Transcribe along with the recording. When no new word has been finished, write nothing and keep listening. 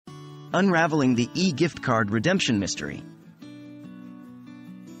Unraveling the e-gift card redemption mystery.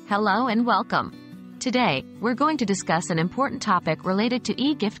 Hello and welcome. Today, we're going to discuss an important topic related to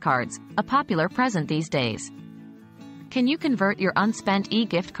e-gift cards, a popular present these days. Can you convert your unspent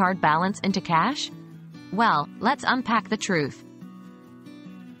e-gift card balance into cash? Well, let's unpack the truth.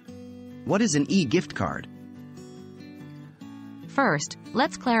 What is an e-gift card? First,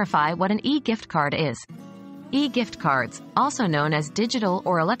 let's clarify what an e-gift card is. E-gift cards, also known as digital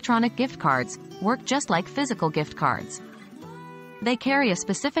or electronic gift cards, work just like physical gift cards. They carry a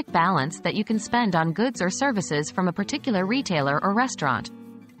specific balance that you can spend on goods or services from a particular retailer or restaurant.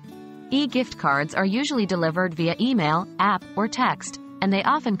 E-gift cards are usually delivered via email, app, or text, and they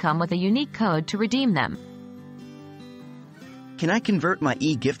often come with a unique code to redeem them. Can I convert my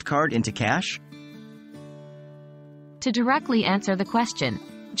e-gift card into cash? To directly answer the question,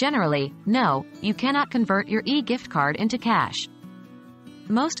 generally, no, you cannot convert your e-gift card into cash.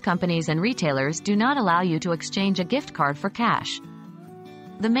 Most companies and retailers do not allow you to exchange a gift card for cash.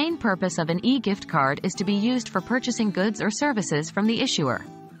 The main purpose of an e-gift card is to be used for purchasing goods or services from the issuer.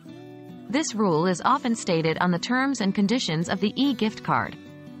 This rule is often stated on the terms and conditions of the e-gift card.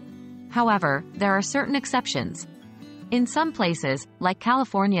 However, there are certain exceptions. In some places, like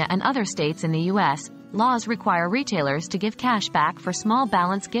California and other states in the U.S., laws require retailers to give cash back for small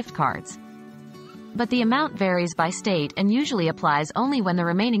balance gift cards. But the amount varies by state and usually applies only when the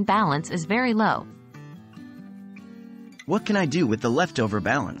remaining balance is very low. What can I do with the leftover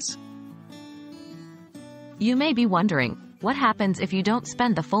balance? You may be wondering, what happens if you don't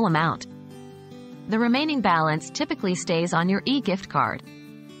spend the full amount? The remaining balance typically stays on your e-gift card.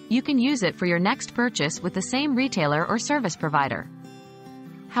 You can use it for your next purchase with the same retailer or service provider.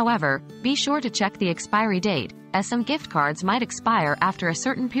 However, be sure to check the expiry date, as some gift cards might expire after a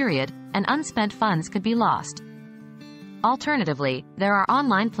certain period, and unspent funds could be lost. Alternatively, there are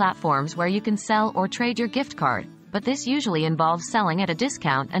online platforms where you can sell or trade your gift card, but this usually involves selling at a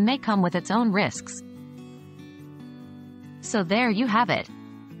discount and may come with its own risks. So there you have it.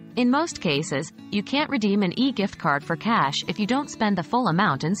 In most cases, you can't redeem an e-gift card for cash if you don't spend the full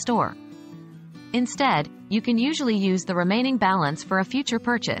amount in store. Instead, you can usually use the remaining balance for a future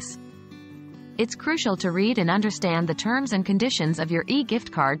purchase. It's crucial to read and understand the terms and conditions of your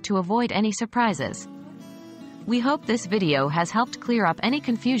e-gift card to avoid any surprises. We hope this video has helped clear up any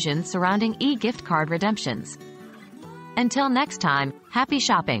confusion surrounding e-gift card redemptions. Until next time, happy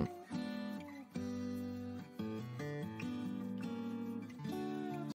shopping!